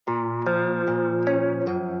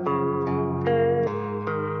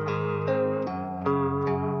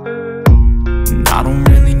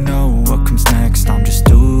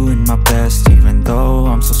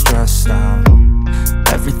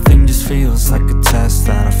like a test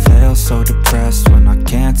that I fail, so depressed when I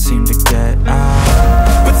can't seem to get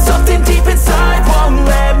out. But something deep inside won't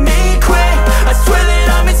let me quit. I swear that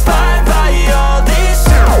I'm inspired by all this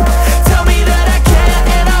shit. Tell me that I can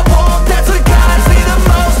and I won't. That's what guides me the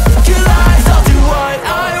most. Your lies, I'll do what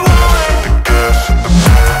I want.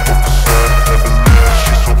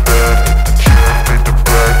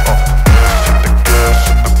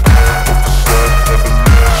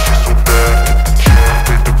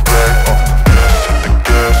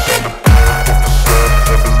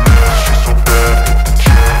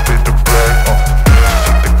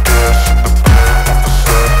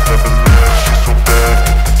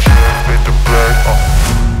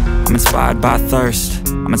 I'm inspired by thirst,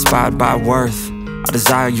 I'm inspired by worth. I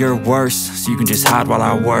desire your worst, so you can just hide while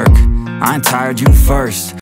I work. I ain't tired, you first.